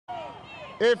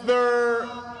If there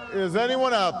is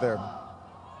anyone out there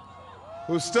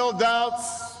who still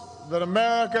doubts that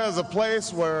America is a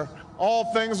place where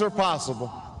all things are possible,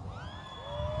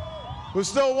 who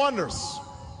still wonders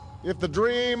if the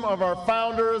dream of our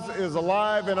founders is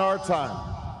alive in our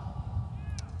time,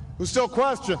 who still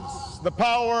questions the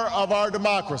power of our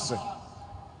democracy,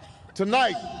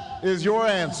 tonight is your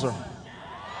answer.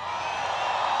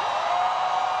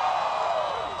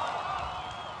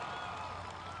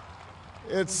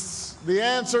 It's the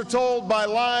answer told by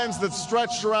lines that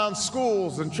stretched around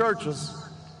schools and churches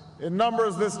in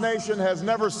numbers this nation has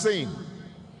never seen,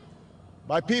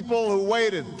 by people who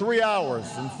waited 3 hours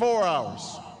and 4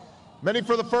 hours, many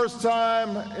for the first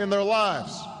time in their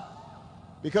lives,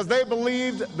 because they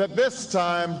believed that this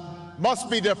time must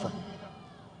be different,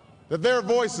 that their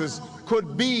voices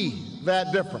could be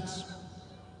that difference.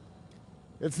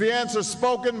 It's the answer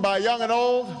spoken by young and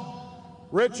old,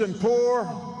 rich and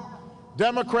poor,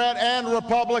 Democrat and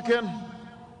Republican,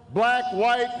 black,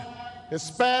 white,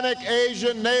 Hispanic,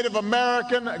 Asian, Native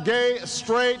American, gay,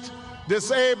 straight,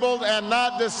 disabled and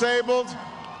not disabled,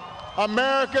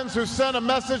 Americans who sent a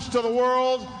message to the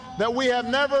world that we have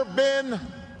never been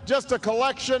just a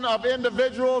collection of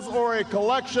individuals or a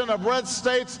collection of red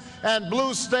states and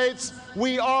blue states.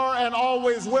 We are and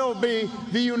always will be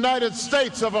the United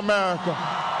States of America.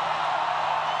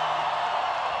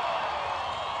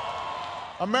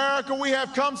 America, we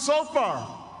have come so far.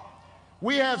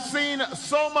 We have seen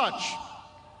so much,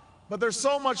 but there's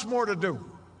so much more to do.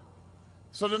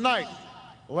 So tonight,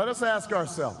 let us ask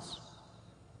ourselves,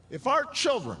 if our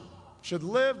children should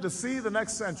live to see the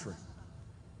next century,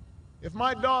 if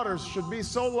my daughters should be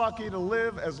so lucky to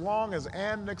live as long as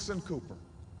Ann Nixon Cooper,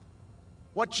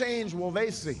 what change will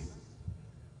they see?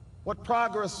 What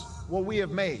progress will we have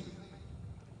made?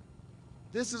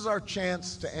 This is our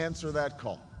chance to answer that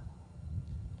call.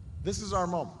 This is our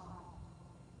moment.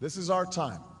 This is our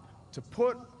time to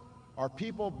put our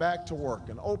people back to work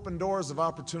and open doors of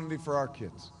opportunity for our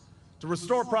kids, to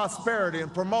restore prosperity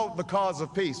and promote the cause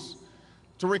of peace,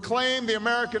 to reclaim the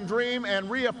American dream and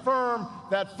reaffirm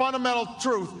that fundamental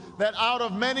truth that out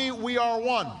of many we are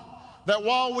one, that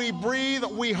while we breathe,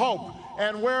 we hope,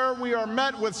 and where we are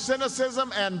met with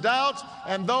cynicism and doubt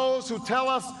and those who tell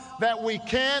us that we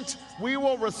can't, we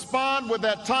will respond with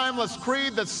that timeless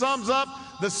creed that sums up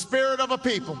the spirit of a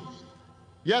people.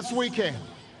 Yes, we can.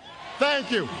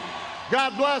 Thank you.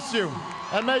 God bless you.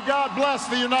 And may God bless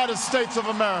the United States of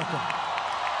America.